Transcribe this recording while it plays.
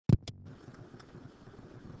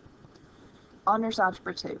Honors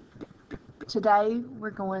Algebra 2. Today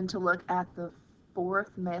we're going to look at the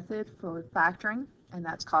fourth method for factoring, and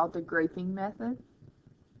that's called the grouping method.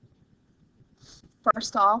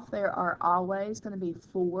 First off, there are always going to be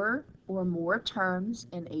 4 or more terms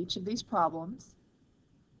in each of these problems.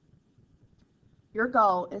 Your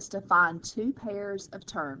goal is to find 2 pairs of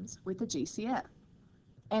terms with a GCF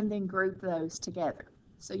and then group those together.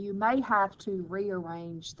 So you may have to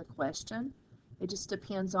rearrange the question. It just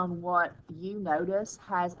depends on what you notice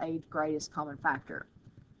has a greatest common factor.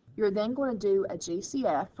 You're then going to do a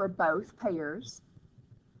GCF for both pairs,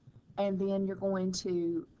 and then you're going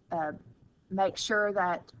to make sure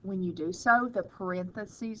that when you do so, the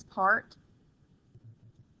parentheses part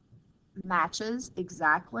matches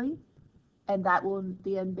exactly, and that will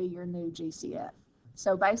then be your new GCF.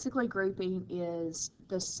 So basically grouping is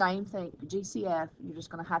the same thing. GCF, you're just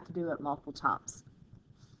going to have to do it multiple times.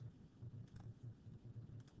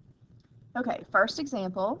 Okay, first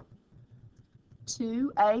example,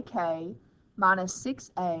 2AK minus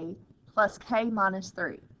 6A plus K minus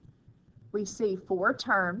 3. We see 4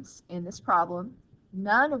 terms in this problem,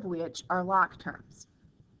 none of which are like terms.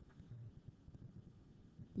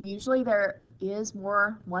 Usually there is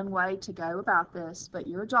one way to go about this, but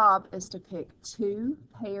your job is to pick 2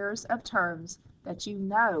 pairs of terms that you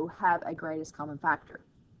know have a greatest common factor.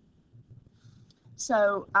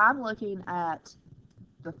 So I'm looking at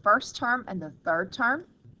the first term and the third term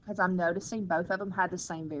because I'm noticing both of them had the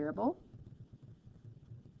same variable.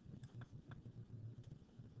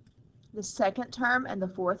 The second term and the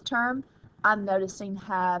fourth term I'm noticing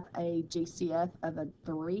have a GCF of a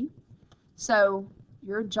 3. So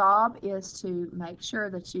your job is to make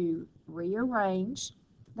sure that you rearrange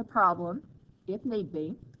the problem if need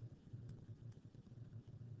be.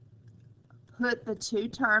 Put the 2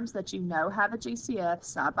 terms that you know have a GCF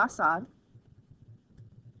side by side.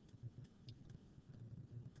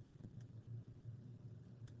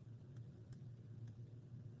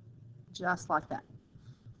 Just like that.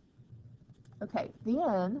 Okay,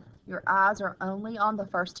 then your eyes are only on the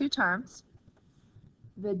first 2 terms.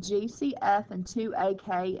 The GCF in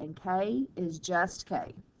 2AK and K is just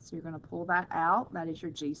K. So you're going to pull that out. That is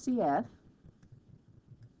your GCF.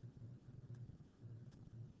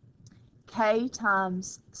 K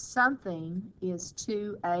times something is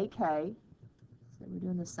 2AK. So we're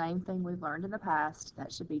doing the same thing we've learned in the past.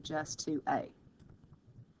 That should be just 2A.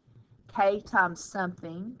 K times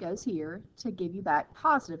something goes here to give you back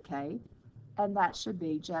positive K, and that should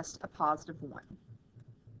be just a positive 1.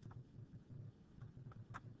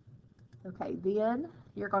 Okay, then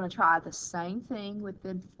you're going to try the same thing with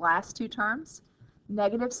the last 2 terms.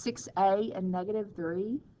 Negative 6A and negative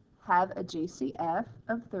 3 have a GCF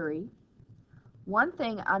of 3. One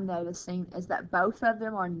thing I'm noticing is that both of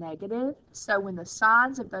them are negative, so when the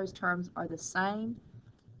signs of those terms are the same,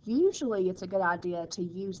 usually it's a good idea to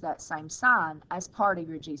use that same sign as part of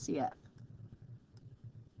your GCF.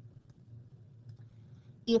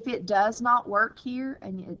 If it does not work here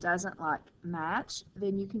and it doesn't match,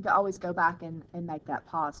 then you can always go back and make that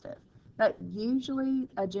positive. But usually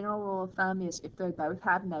a general rule of thumb is if they both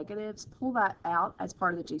have negatives, pull that out as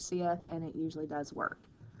part of the GCF and it usually does work.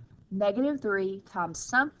 Negative 3 times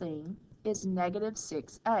something is negative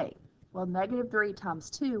 6A. Well, negative 3 times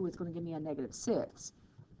 2 is going to give me a negative 6,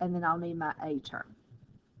 and then I'll need my A term.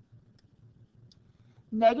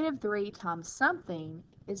 Negative 3 times something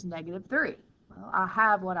is negative 3. Well, I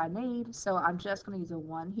have what I need, so I'm just going to use a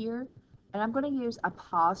 1 here, and I'm going to use a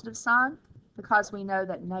positive sign because we know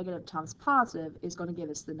that negative times positive is going to give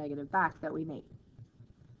us the negative back that we need.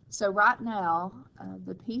 So right now,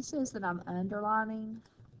 the pieces that I'm underlining,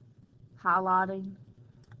 highlighting,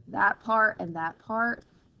 that part and that part,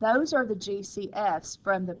 those are the GCFs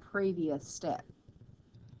from the previous step.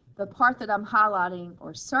 The part that I'm highlighting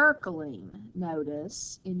or circling,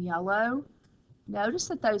 notice in yellow, notice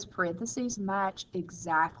that those parentheses match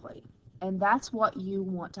exactly, and that's what you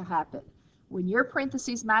want to happen. When your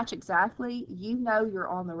parentheses match exactly, you know you're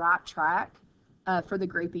on the right track for the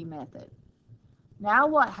grouping method. Now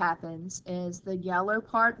what happens is the yellow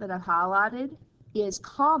part that I highlighted is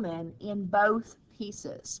common in both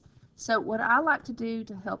pieces. So what I like to do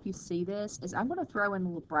to help you see this is I'm going to throw in a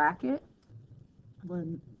little bracket. I'm going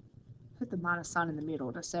to put the minus sign in the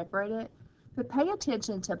middle to separate it. But pay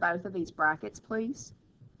attention to both of these brackets, please.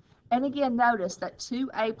 And again, notice that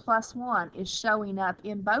 2A plus 1 is showing up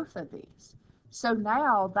in both of these. So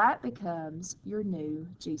now that becomes your new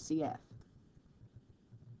GCF.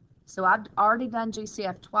 So I've already done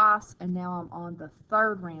GCF twice, and now I'm on the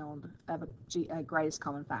 3rd round of a greatest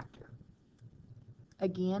common factor.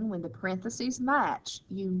 Again, when the parentheses match,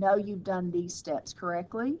 you know you've done these steps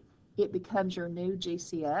correctly, it becomes your new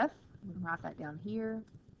GCF. I'm going to write that down here.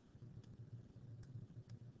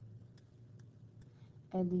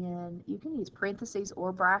 And then you can use parentheses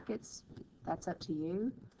or brackets. That's up to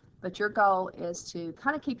you. But your goal is to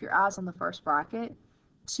kind of keep your eyes on the first bracket.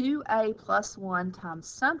 2a plus 1 times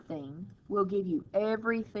something will give you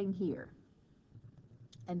everything here.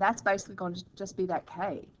 And that's basically going to just be that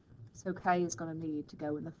k. So k is going to need to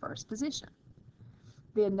go in the first position.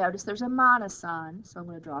 Then notice there's a minus sign, so I'm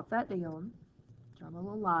going to drop that down. Draw a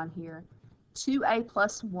little line here. 2a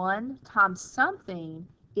plus 1 times something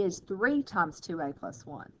is 3 times 2a plus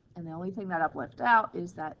 1. And the only thing that I've left out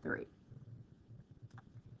is that 3.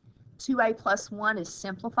 2a plus 1 is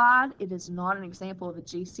simplified. It is not an example of a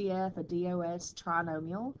GCF, a DOS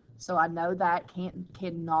trinomial. So I know that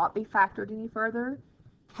cannot be factored any further.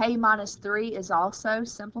 K minus 3 is also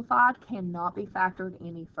simplified, cannot be factored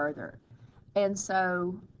any further. And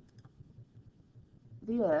so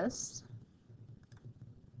this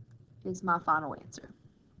is my final answer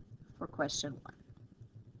for question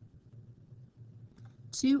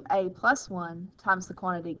 1. 2a plus 1 times the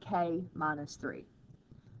quantity k minus 3.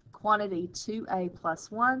 Quantity 2a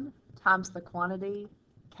plus 1 times the quantity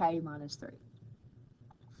k minus 3.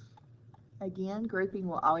 Again, grouping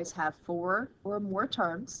will always have 4 or more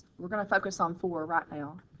terms. We're going to focus on 4 right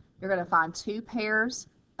now. You're going to find 2 pairs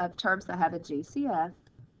of terms that have a GCF,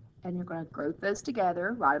 and you're going to group those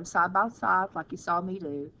together, write them side by side like you saw me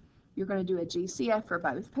do. You're going to do a GCF for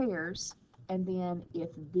both pairs, and then if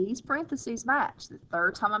these parentheses match, the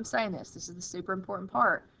third time I'm saying this is the super important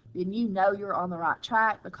part, then you know you're on the right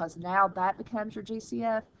track because now that becomes your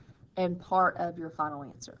GCF and part of your final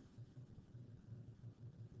answer.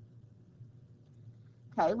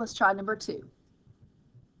 Okay, let's try number 2.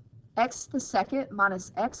 X to the second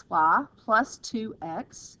minus xy plus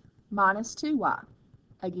 2x minus 2y.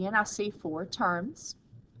 Again, I see 4 terms.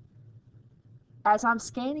 As I'm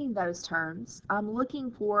scanning those terms, I'm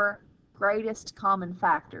looking for greatest common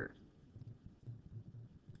factor.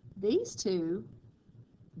 These two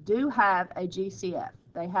do have a GCF.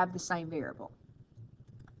 They have the same variable.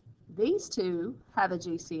 These two have a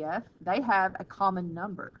GCF. They have a common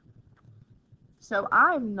number. So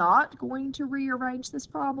I'm not going to rearrange this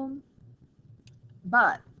problem,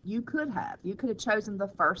 but you could have. You could have chosen the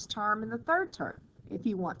first term and the third term if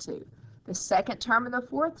you want to, the second term and the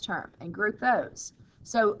fourth term, and group those.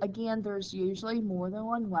 So again, there's usually more than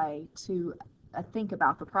one way to think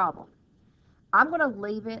about the problem. I'm going to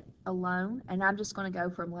leave it alone, and I'm just going to go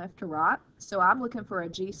from left to right. So I'm looking for a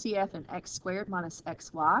GCF in x squared minus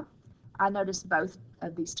xy. I notice both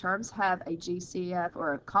of these terms have a GCF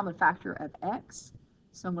or a common factor of x,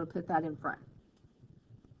 so I'm going to put that in front.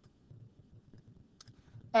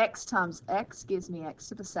 X times x gives me x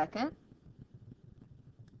to the second.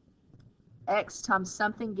 X times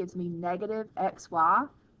something gives me negative xy,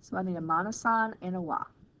 so I need a minus sign and a y.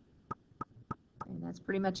 And that's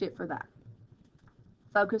pretty much it for that.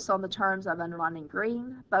 Focus on the terms I've underlined in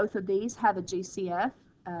green. Both of these have a GCF.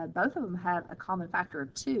 Both of them have a common factor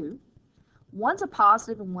of 2. One's a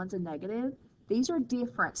positive and one's a negative. These are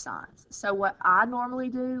different signs. So what I normally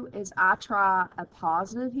do is I try a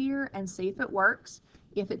positive here and see if it works.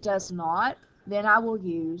 If it does not, then I will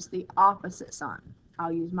use the opposite sign.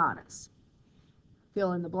 I'll use minus.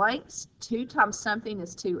 Fill in the blanks. 2 times something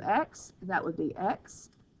is 2x. That would be x.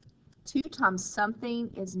 2 times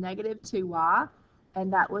something is negative 2y,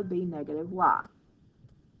 and that would be negative y.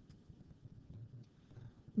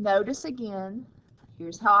 Notice again,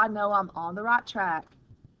 here's how I know I'm on the right track.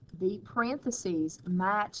 The parentheses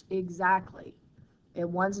match exactly.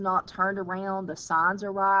 And one's not turned around, the signs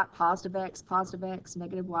are right, positive x,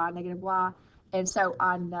 negative y. And so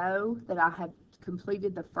I know that I have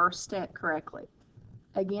completed the first step correctly.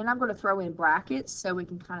 Again, I'm going to throw in brackets so we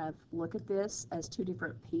can kind of look at this as 2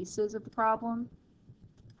 different pieces of the problem.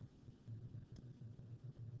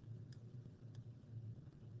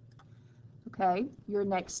 Okay, your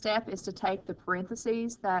next step is to take the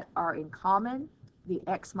parentheses that are in common, the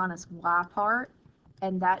x minus y part,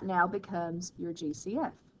 and that now becomes your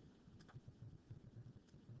GCF.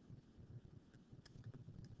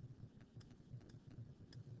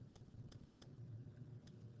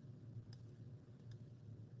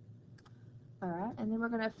 All right, and then we're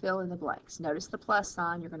going to fill in the blanks. Notice the plus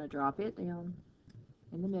sign. You're going to drop it down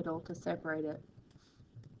in the middle to separate it.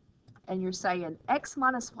 And you're saying x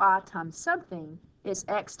minus y times something is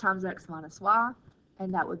x times x minus y,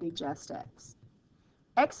 and that would be just x.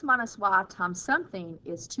 X minus y times something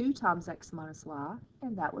is 2 times x minus y,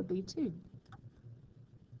 and that would be 2.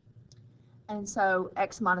 And so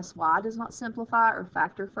x minus y does not simplify or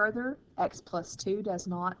factor further. X plus 2 does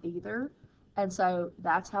not either. And so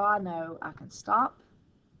that's how I know I can stop.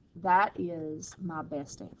 That is my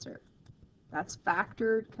best answer. That's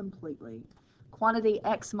factored completely. Quantity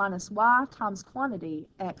x minus y times quantity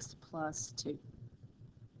x plus 2.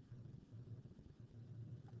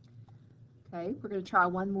 Okay, we're going to try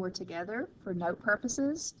one more together for note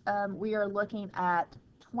purposes. We are looking at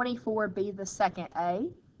 24b the second a,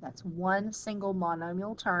 that's one single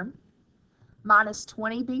monomial term, minus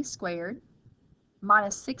 20b squared,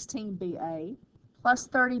 minus 16ba, plus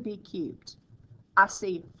 30b cubed. I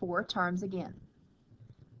see 4 terms again.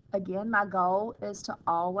 Again, my goal is to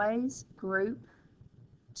always group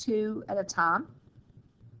 2 at a time,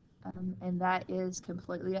 and that is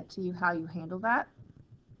completely up to you how you handle that.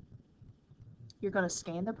 You're going to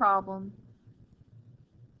scan the problem.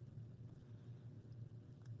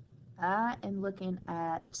 I am looking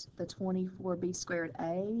at the 24b squared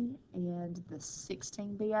a and the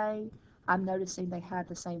 16ba. I'm noticing they have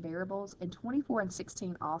the same variables, and 24 and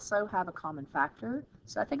 16 also have a common factor.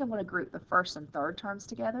 So I think I'm going to group the first and third terms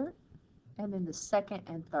together, and then the second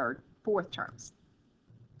and fourth terms.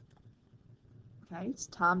 Okay, it's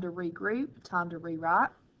time to regroup, time to rewrite.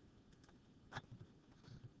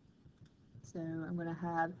 So I'm going to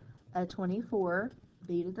have a 24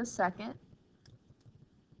 b to the second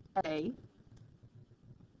a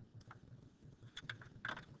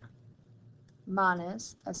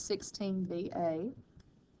minus a 16ba okay,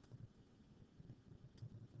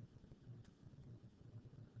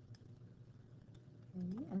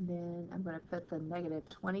 and then I'm going to put the negative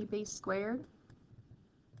 20b squared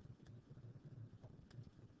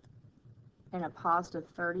and a positive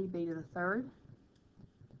 30b to the third,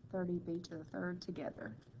 30b to the third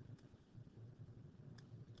together.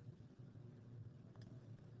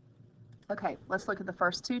 Okay, let's look at the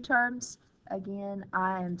first 2 terms. Again,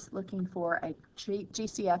 I am looking for a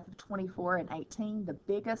GCF of 24 and 18, the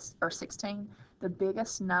biggest, or 16. The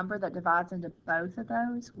biggest number that divides into both of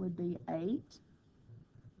those would be 8.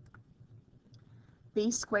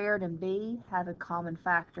 B squared and B have a common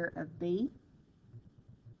factor of B,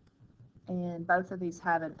 and both of these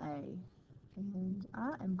have an A. And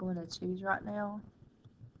I am going to choose right now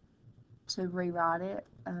to rewrite it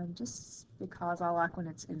just because I like when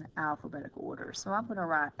it's in alphabetical order. So I'm going to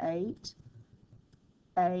write 8.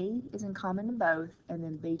 A is in common in both, and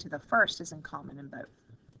then B to the first is in common in both.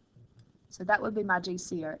 So that would be my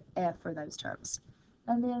GCF for those terms.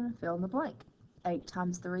 And then fill in the blank. 8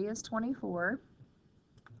 times 3 is 24.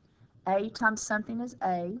 A times something is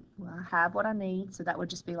A. Well, I have what I need, so that would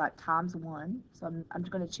just be like times 1. So I'm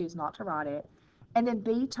going to choose not to write it. And then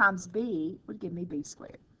B times B would give me B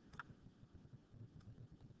squared.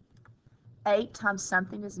 8 times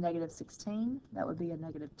something is negative 16. That would be a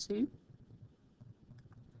negative 2.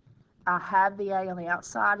 I have the A on the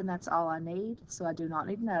outside, and that's all I need, so I do not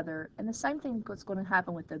need another. And the same thing is going to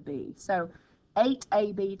happen with the B. So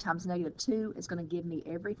 8AB times negative 2 is going to give me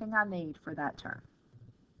everything I need for that term.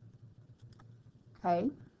 Okay,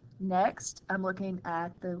 next I'm looking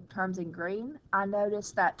at the terms in green. I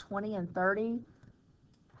notice that 20 and 30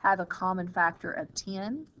 have a common factor of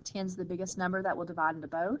 10. 10 is the biggest number that will divide into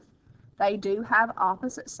both. They do have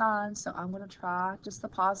opposite signs, so I'm going to try just the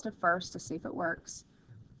positive first to see if it works.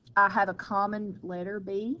 I have a common letter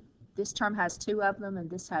B. This term has 2 of them, and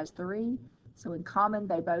this has 3. So in common,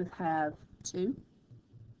 they both have 2.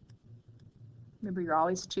 Remember, you're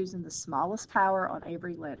always choosing the smallest power on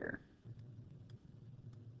every letter.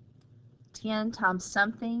 10 times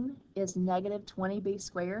something is negative 20b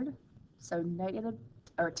squared. So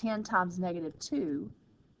 10 times negative 2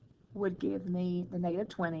 would give me the negative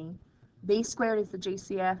 20. B squared is the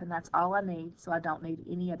GCF, and that's all I need, so I don't need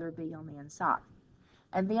any other B on the inside.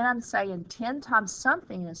 And then I'm saying 10 times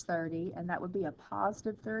something is 30, and that would be a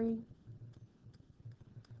positive 3.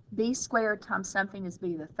 B squared times something is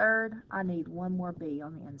B to the third. I need one more B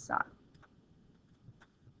on the inside.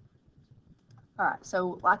 All right,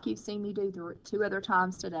 so like you've seen me do 2 other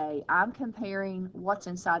times today, I'm comparing what's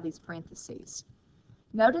inside these parentheses.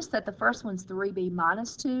 Notice that the first one's 3b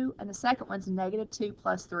minus 2, and the second one's negative 2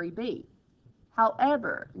 plus 3b.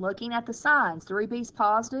 However, looking at the signs, 3b is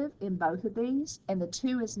positive in both of these, and the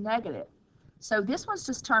 2 is negative. So this one's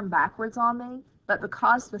just turned backwards on me, but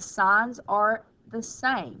because the signs are the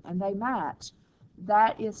same and they match,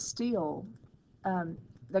 that is still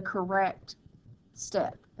the correct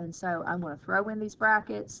step. And so I'm going to throw in these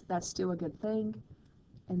brackets. That's still a good thing.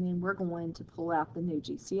 And then we're going to pull out the new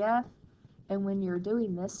GCF. And when you're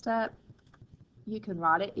doing this step, you can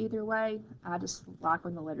write it either way. I just like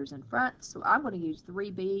when the letter's in front. So I'm going to use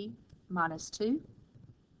 3b minus 2.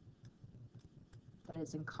 That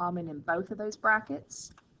is in common in both of those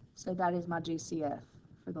brackets. So that is my GCF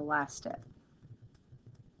for the last step.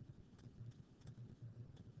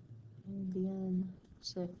 And then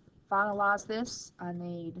to finalize this, I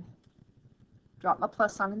need drop my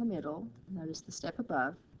plus sign in the middle. Notice the step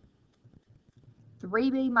above.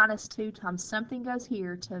 3b minus 2 times something goes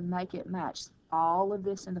here to make it match all of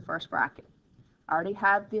this in the first bracket. I already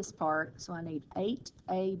have this part, so I need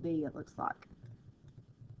 8ab, it looks like.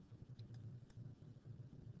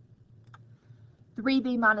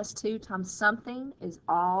 3b minus 2 times something is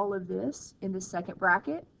all of this in the second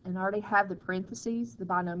bracket, and I already have the parentheses, the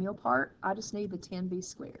binomial part. I just need the 10b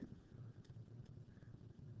squared.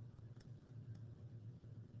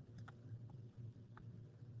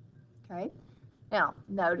 Okay, now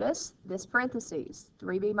notice this parentheses,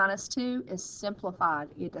 3b minus 2 is simplified.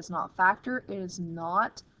 It does not factor, it is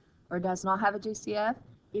not, or does not have a GCF.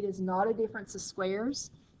 It is not a difference of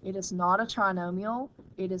squares. It is not a trinomial.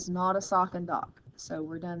 It is not a sock and dock. So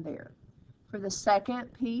we're done there. For the second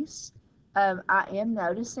piece, I am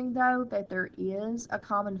noticing though that there is a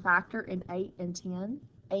common factor in 8 and 10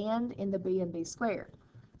 and in the b and b squared.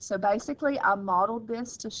 So basically I modeled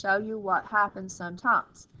this to show you what happens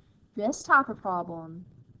sometimes. This type of problem,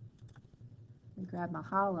 let me grab my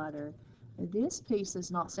highlighter, this piece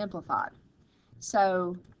is not simplified.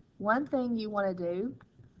 So one thing you want to do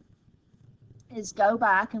is go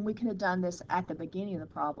back, and we could have done this at the beginning of the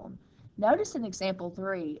problem. Notice in example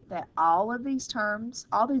 3 that all of these terms,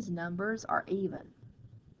 all these numbers are even.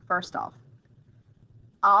 First off,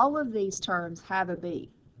 all of these terms have a b.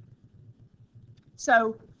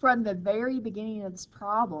 So from the very beginning of this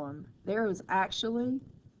problem, there was actually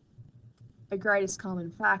a greatest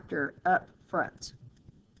common factor up front.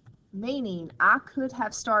 Meaning I could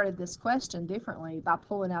have started this question differently by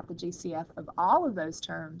pulling out the GCF of all of those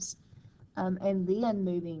terms and then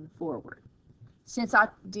moving forward. Since I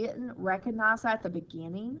didn't recognize that at the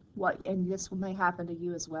beginning, and this may happen to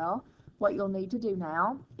you as well, what you'll need to do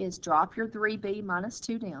now is drop your 3b minus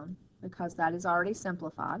 2 down, because that is already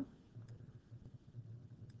simplified.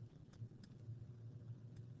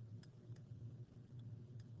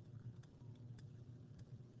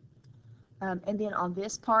 And then on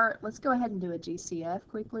this part, let's go ahead and do a GCF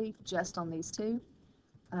quickly, just on these two.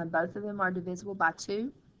 Both of them are divisible by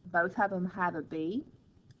 2. Both of them have a b.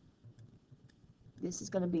 This is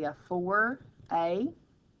going to be a 4a,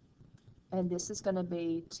 and this is going to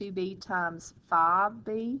be 2b times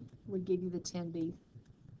 5b would give you the 10b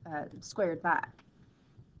squared back.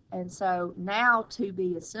 And so now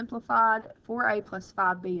 2b is simplified. 4a plus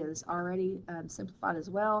 5b is already simplified as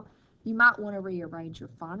well. You might want to rearrange your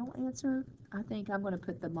final answer. I think I'm going to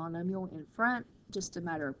put the monomial in front, just a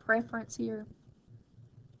matter of preference here.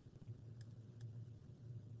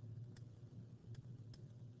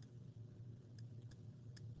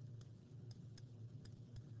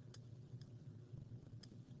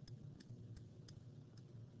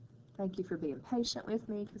 Thank you for being patient with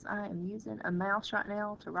me, because I am using a mouse right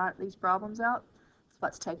now to write these problems out. That's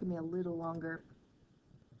what's taking me a little longer.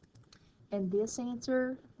 And this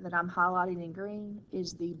answer that I'm highlighting in green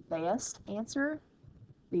is the best answer,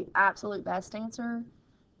 the absolute best answer,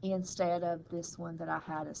 instead of this one that I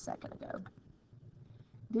had a second ago.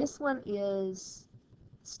 This one is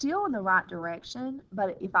still in the right direction,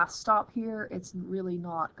 but if I stop here, it's really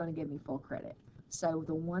not going to give me full credit. So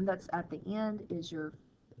the one that's at the end is your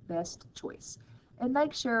best choice. And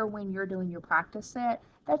make sure when you're doing your practice set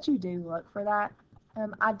that you do look for that.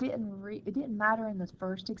 It didn't matter in the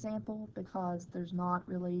first example because there's not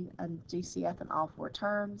really a GCF in all 4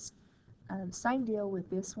 terms. Same deal with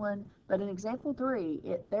this one, but in example 3,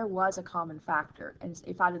 there was a common factor, and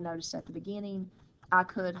if I'd have noticed at the beginning, I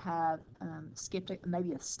could have skipped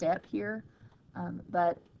maybe a step here,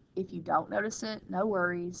 but if you don't notice it, no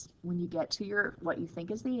worries. When you get to what you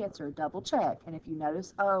think is the answer, double check, and if you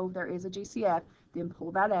notice, oh, there is a GCF, then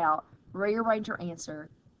pull that out, rearrange your answer,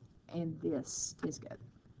 and this is good.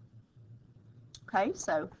 Okay,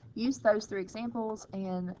 so use those 3 examples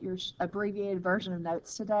and your abbreviated version of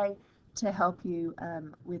notes today to help you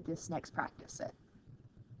with this next practice set.